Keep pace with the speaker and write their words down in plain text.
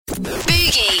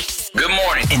Boogie. Good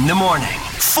morning. In the morning.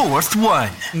 Fourth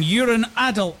one. You're an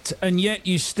adult and yet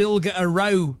you still get a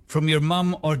row from your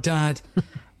mum or dad.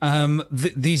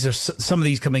 These are some of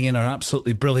these coming in are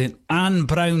absolutely brilliant. Anne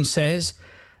Brown says,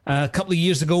 a couple of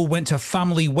years ago, went to a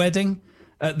family wedding.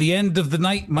 At the end of the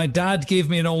night, my dad gave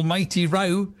me an almighty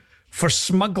row for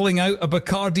smuggling out a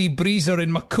Bacardi Breezer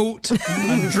in my coat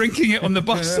and drinking it on the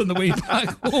bus on the way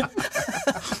back home.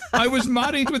 I was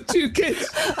married with 2 kids.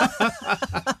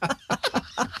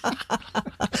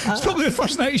 It's probably the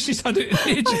first night she's had it in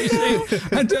ages.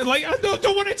 And I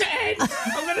don't want it to end.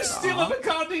 I'm going to steal a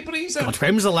Bacardi Breezer. God,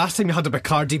 when was the last time you had a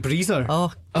Bacardi Breezer?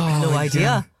 Oh, no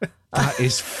idea. That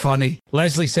is funny.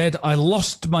 Leslie said, I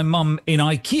lost my mum in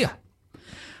IKEA.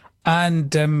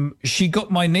 And she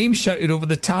got my name shouted over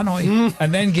the tannoy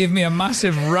and then gave me a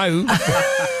massive row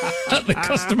at the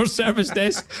customer service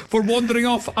desk for wandering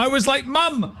off. I was like,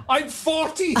 Mum, I'm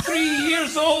 43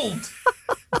 years old.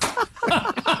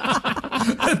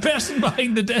 The person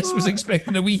behind the desk was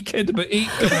expecting a wee kid about 8.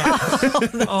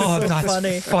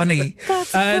 That's funny.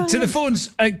 To the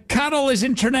phones. Carol is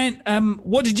internet.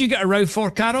 What did you get a row for,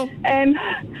 Carol?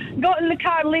 Got in the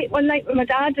car late one night with my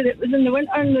dad, and it was in the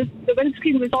winter, and the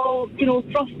windscreen was all,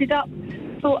 frosted up.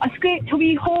 So I scraped a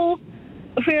wee hole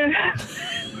where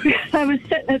I was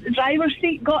sitting at the driver's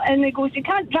seat, got in, and he goes, you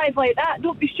can't drive like that,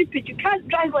 don't be stupid, you can't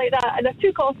drive like that. And I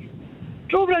took off,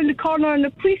 drove around the corner, and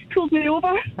the police pulled me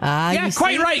over. Yeah,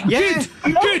 quite right. Yeah.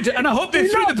 Good. And I hope they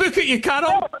threw the book at you,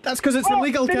 Carol. That's because it's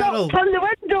illegal, Carol. Turn the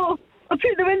window. I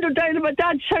put the window down and my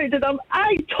dad shouted at him,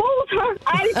 I told her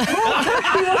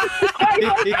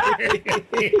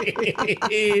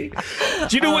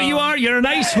Do you know what you are? You're an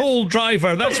ice hole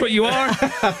driver. That's what you are.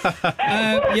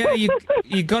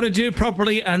 You got to do it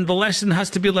properly and the lesson has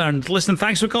to be learned. Listen,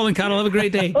 thanks for calling, Carol. Have a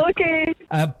great day. Okay.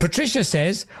 Patricia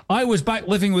says, I was back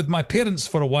living with my parents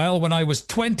for a while when I was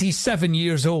 27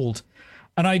 years old.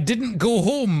 And I didn't go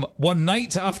home one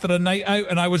night after a night out,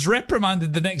 and I was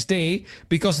reprimanded the next day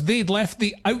because they'd left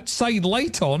the outside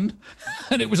light on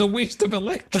and it was a waste of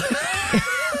electricity.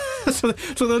 So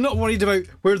they're not worried about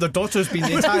where their daughter's been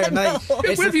the entire night.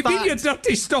 Where have you been, you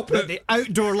dirty stopper? The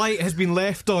outdoor light has been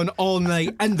left on all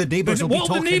night and the neighbours will be talking.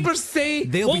 What will the neighbours say?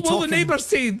 What will the neighbours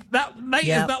say? That night,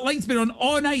 that light's been on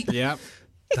all night. Yeah.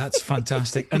 That's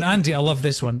fantastic. And Andy, I love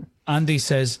this one. Andy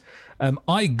says,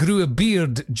 I grew a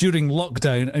beard during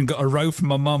lockdown and got a row from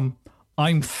my mum.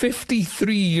 I'm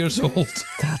 53 years old.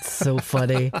 That's so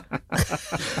funny.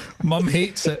 Mum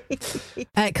hates it.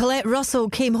 Colette Russell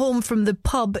came home from the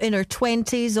pub in her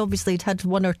 20s. Obviously, had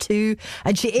 1 or 2.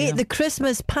 And she ate the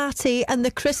Christmas patty and the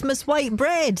Christmas white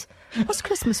bread. What's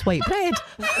Christmas white bread?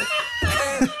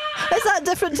 Is that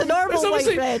different to normal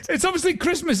white bread? It's obviously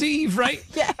Christmas Eve, right?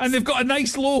 Yes. And they've got a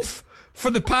nice loaf for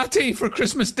the patty for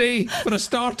Christmas Day for a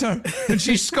starter, and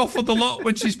she scuffled a lot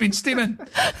when she's been steaming.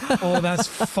 Oh, that's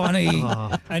funny.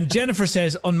 And Jennifer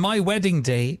says, on my wedding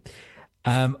day,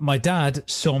 my dad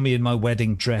saw me in my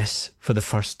wedding dress for the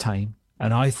first time,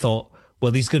 and I thought,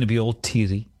 well, he's going to be all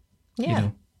teary. Yeah.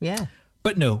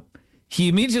 But no, he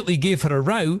immediately gave her a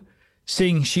row,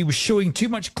 saying she was showing too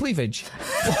much cleavage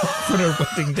for her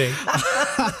wedding day.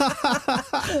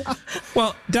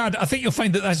 Well, Dad, I think you'll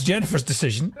find that that's Jennifer's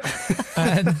decision.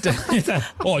 And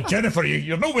Jennifer,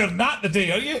 you're nowhere near that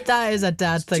today, are you? That is a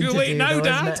dad thing to do. Too late now,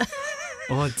 Dad.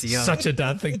 Oh dear. Such a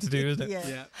dad thing to do, isn't it?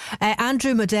 Yeah.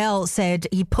 Andrew Modell said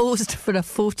he posed for a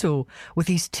photo with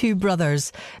his 2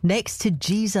 brothers next to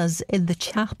Jesus in the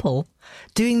chapel,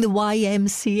 doing the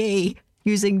YMCA,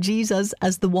 using Jesus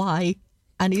as the Y.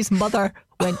 And his mother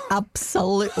went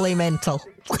absolutely mental.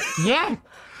 Yeah.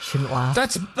 Shouldn't laugh.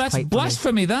 That's Quite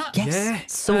blasphemy, that. Yes. Yeah.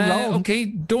 So wrong. Okay,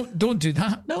 don't do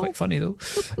that. No. Quite funny, though.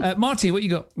 Marty, what you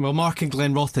got? Well, Mark in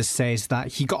Glenrothes says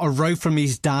that he got a row from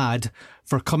his dad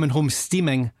for coming home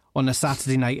steaming on a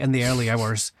Saturday night in the early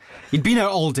hours. He'd been out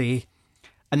all day,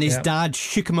 and his dad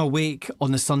shook him awake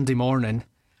on the Sunday morning,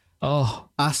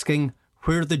 asking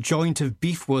where the joint of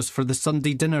beef was for the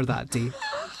Sunday dinner that day.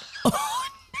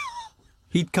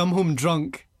 He'd come home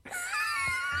drunk.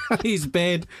 His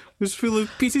bed was full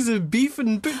of pieces of beef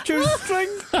and butcher's string.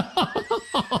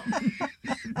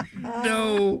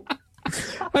 No.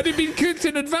 Had it been cooked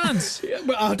in advance?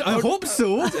 I hope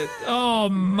so. Oh,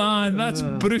 man, that's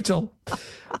brutal.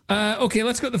 Okay,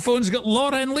 let's go to the phones. We've got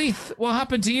Laura and Leith. What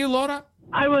happened to you, Laura?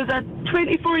 I was a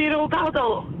 24-year-old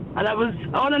adult, and I was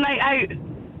on a night out,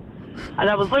 and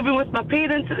I was living with my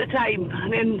parents at the time,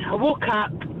 and then I woke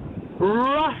up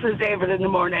rough as ever in the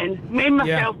morning, made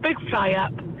myself big fry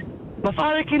up. My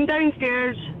father came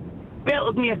downstairs,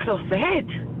 belted me across the head.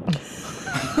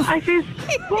 I says,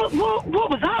 what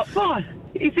was that for?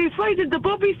 He says, why did the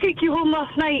bobbies take you home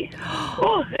last night?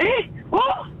 Oh,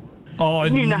 what? Oh,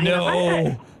 Knew nothing about it.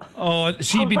 no. Oh,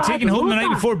 she'd been taken home the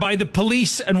night before by the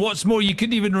police, and what's more, you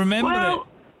couldn't even remember it.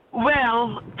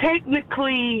 Well,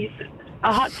 technically,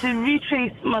 I had to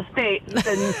retrace my steps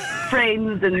and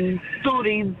friends and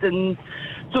stories, and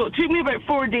so it took me about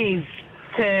 4 days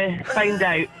to find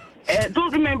out.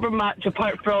 Don't remember much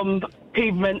apart from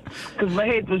pavement, because my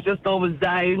head was just always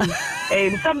down.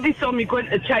 Somebody saw me going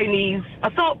to Chinese. I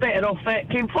thought better of it,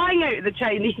 came flying out of the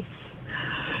Chinese,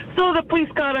 saw the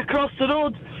police car across the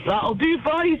road. That'll do,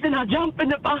 boys, and I jump in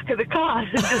the back of the car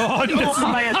and just go for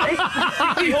my address.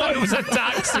 I thought it was a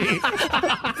taxi.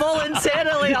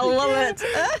 Voluntarily, I love it.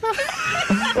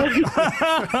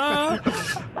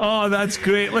 Oh, that's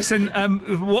great. Listen,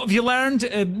 what have you learned?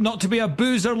 Not to be a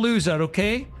boozer loser,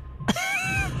 okay?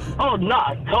 Oh,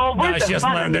 not at all. No, she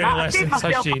hasn't learned any lessons,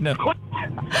 has she? No. Myself-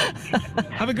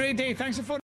 Have a great day. Thanks for phoning.